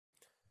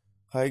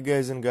Hi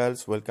guys and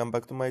girls, welcome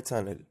back to my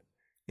channel.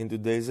 In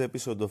today's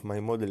episode of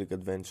my modeling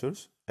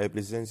adventures, I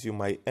present you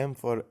my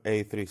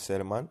M4A3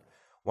 Sherman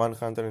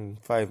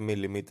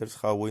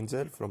 105mm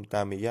Howitzer from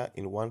Tamiya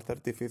in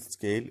 1/35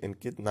 scale and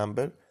kit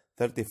number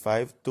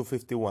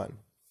 35251.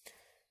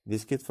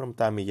 This kit from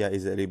Tamiya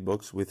is a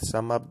rebox with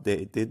some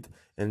updated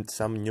and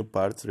some new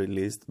parts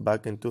released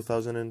back in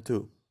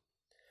 2002.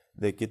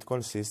 The kit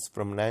consists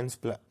from 9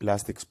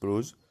 plastic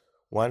sprues,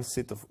 one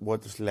set of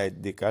water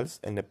slide decals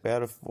and a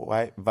pair of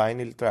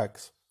vinyl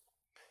tracks.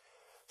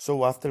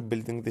 So after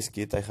building this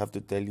kit, I have to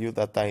tell you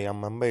that I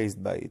am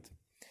amazed by it.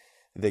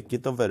 The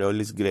kit overall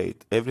is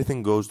great.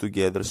 Everything goes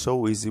together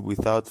so easy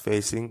without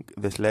facing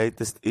the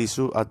slightest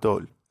issue at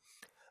all.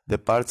 The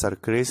parts are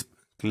crisp,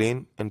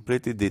 clean and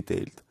pretty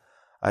detailed.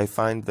 I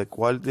find the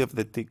quality of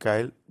the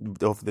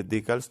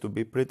decals to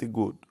be pretty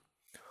good.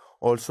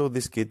 Also,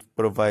 this kit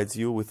provides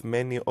you with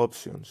many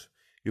options.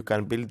 You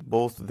can build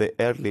both the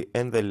early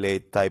and the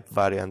late type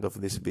variant of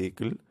this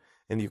vehicle,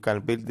 and you can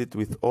build it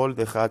with all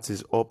the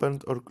hatches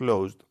opened or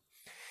closed.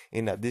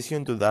 In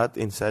addition to that,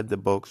 inside the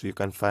box you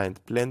can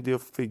find plenty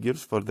of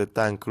figures for the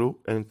tank crew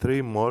and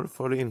 3 more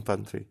for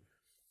infantry.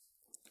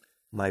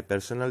 My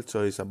personal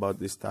choice about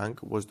this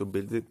tank was to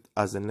build it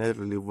as an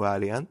early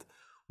variant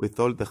with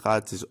all the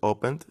hatches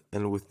opened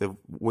and with the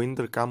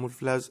winter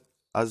camouflage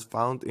as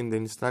found in the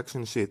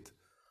instruction sheet.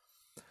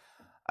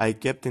 I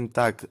kept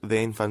intact the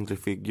infantry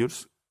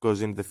figures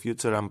because in the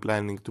future I'm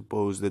planning to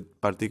pose the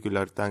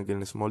particular tank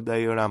in a small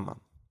diorama.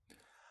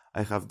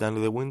 I have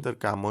done the winter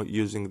camo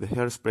using the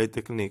hairspray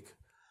technique.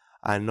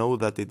 I know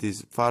that it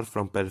is far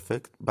from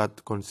perfect,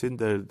 but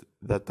considered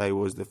that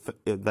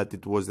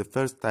it was the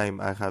first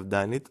time I have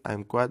done it, I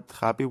am quite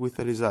happy with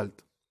the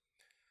result.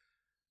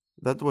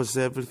 That was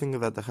everything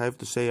that I have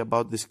to say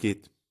about this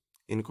kit.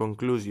 In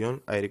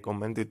conclusion, I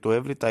recommend it to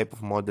every type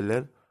of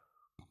modeler,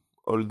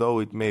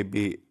 although it may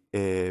be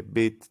a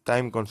bit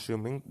time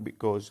consuming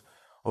because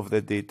of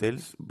the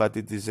details, but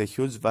it is a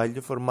huge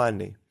value for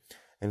money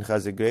and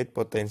has a great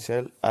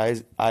potential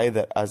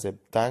either as a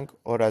tank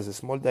or as a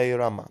small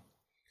diorama.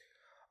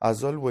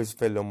 As always,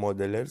 fellow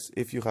modelers,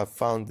 if you have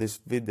found this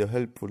video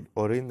helpful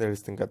or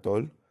interesting at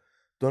all,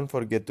 don't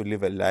forget to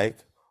leave a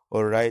like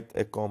or write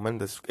a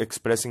comment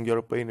expressing your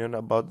opinion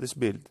about this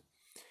build.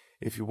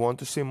 If you want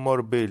to see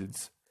more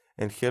builds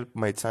and help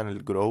my channel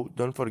grow,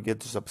 don't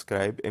forget to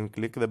subscribe and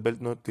click the bell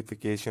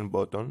notification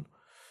button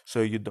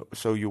so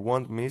you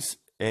won't miss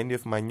any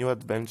of my new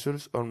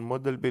adventures on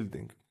model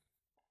building.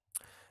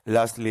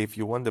 Lastly, if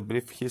you want a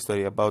brief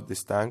history about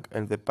this tank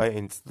and the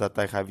paints that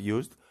I have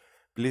used,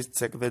 please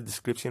check the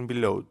description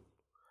below.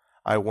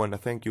 I want to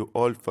thank you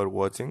all for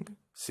watching.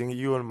 See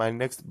you on my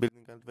next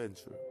building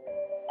adventure.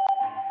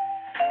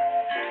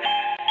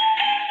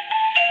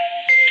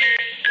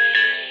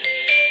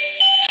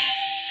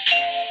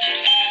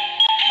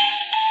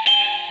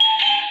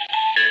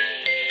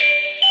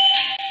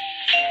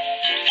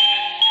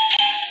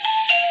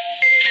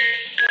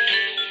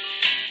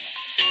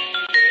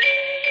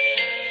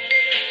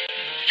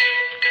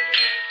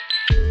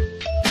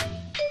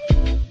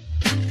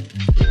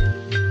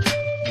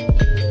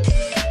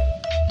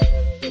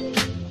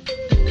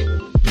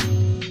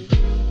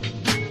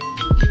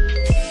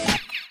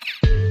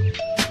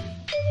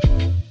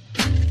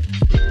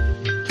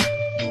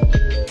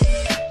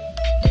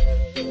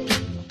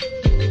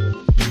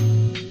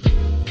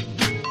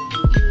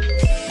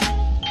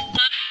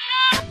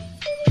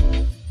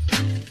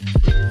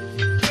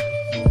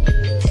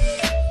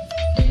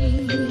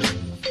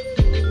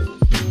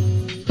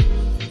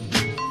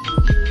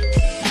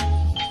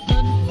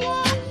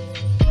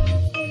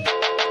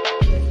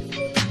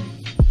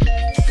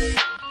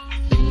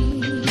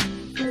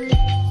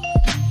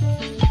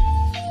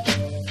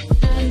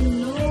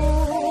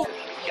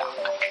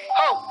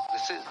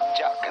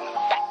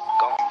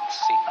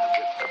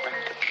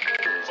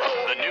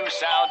 The new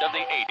sound of the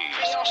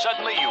 80s.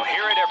 Suddenly you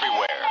hear it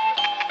everywhere.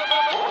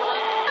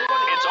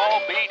 It's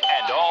all beat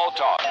and all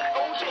talk.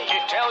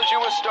 It tells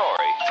you a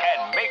story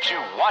and makes you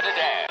want to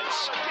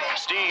dance.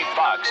 Steve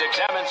Fox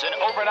examines an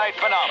overnight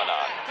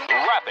phenomenon,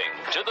 rapping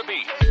to the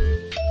beat.